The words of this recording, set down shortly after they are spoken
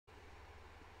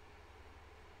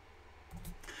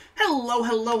Hello,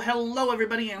 hello, hello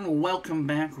everybody, and welcome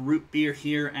back. Root Beer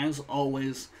here, as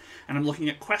always. And I'm looking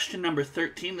at question number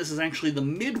 13. This is actually the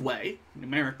midway,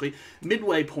 numerically,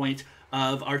 midway point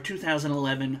of our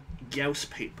 2011 Gauss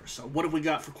paper. So what have we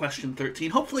got for question 13?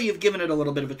 Hopefully you've given it a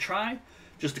little bit of a try.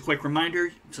 Just a quick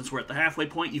reminder, since we're at the halfway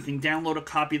point, you can download a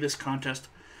copy of this contest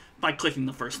by clicking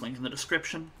the first link in the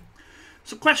description.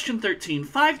 So question 13,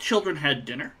 5 children had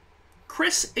dinner.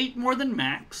 Chris ate more than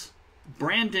Max.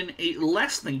 Brandon ate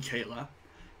less than Kayla.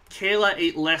 Kayla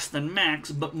ate less than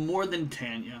Max, but more than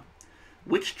Tanya.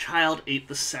 Which child ate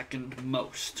the second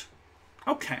most?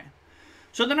 Okay.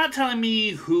 So they're not telling me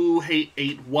who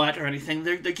ate what or anything.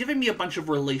 They're giving me a bunch of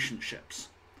relationships.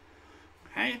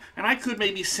 Okay? And I could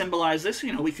maybe symbolize this.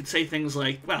 You know, we could say things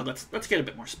like, well, let's get a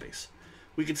bit more space.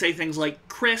 We could say things like,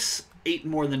 Chris ate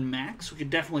more than Max. We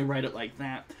could definitely write it like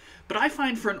that. But I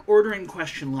find for an ordering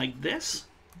question like this,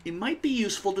 it might be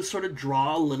useful to sort of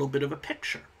draw a little bit of a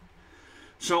picture.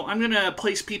 So I'm going to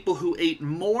place people who ate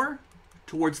more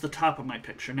towards the top of my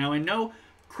picture. Now I know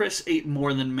Chris ate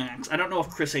more than Max. I don't know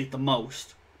if Chris ate the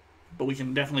most, but we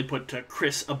can definitely put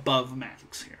Chris above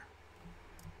Max here.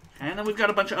 And then we've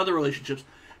got a bunch of other relationships.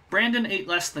 Brandon ate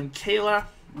less than Kayla.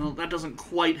 Well, that doesn't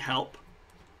quite help,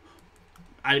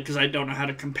 because I don't know how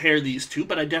to compare these two,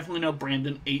 but I definitely know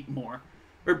Brandon ate more.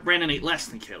 Or Brandon ate less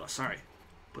than Kayla, sorry.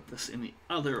 Put this in the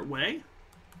other way.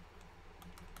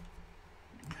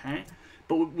 Okay.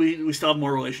 But we still have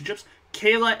more relationships.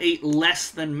 Kayla ate less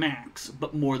than Max,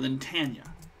 but more than Tanya.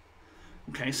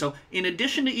 Okay, so in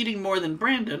addition to eating more than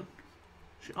Brandon,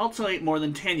 she also ate more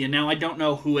than Tanya. Now, I don't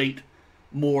know who ate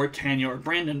more, Tanya or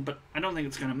Brandon, but I don't think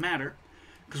it's going to matter,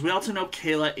 because we also know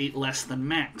Kayla ate less than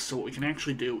Max. So what we can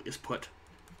actually do is put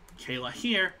Kayla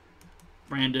here,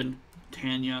 Brandon,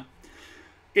 Tanya.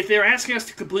 If they're asking us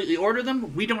to completely order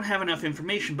them, we don't have enough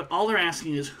information, but all they're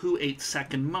asking is who ate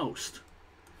second most.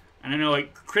 And I know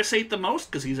like Chris ate the most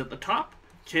because he's at the top.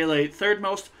 Kayla ate third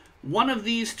most. One of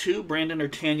these two, Brandon or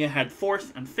Tanya, had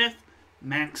fourth and fifth.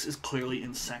 Max is clearly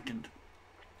in second.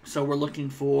 So we're looking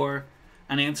for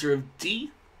an answer of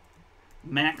D.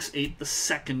 Max ate the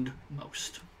second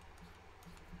most.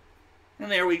 And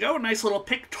there we go, a nice little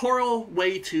pictorial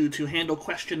way to handle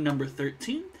question number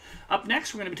 13. Up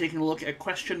next, we're going to be taking a look at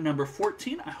question number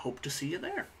 14. I hope to see you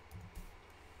there.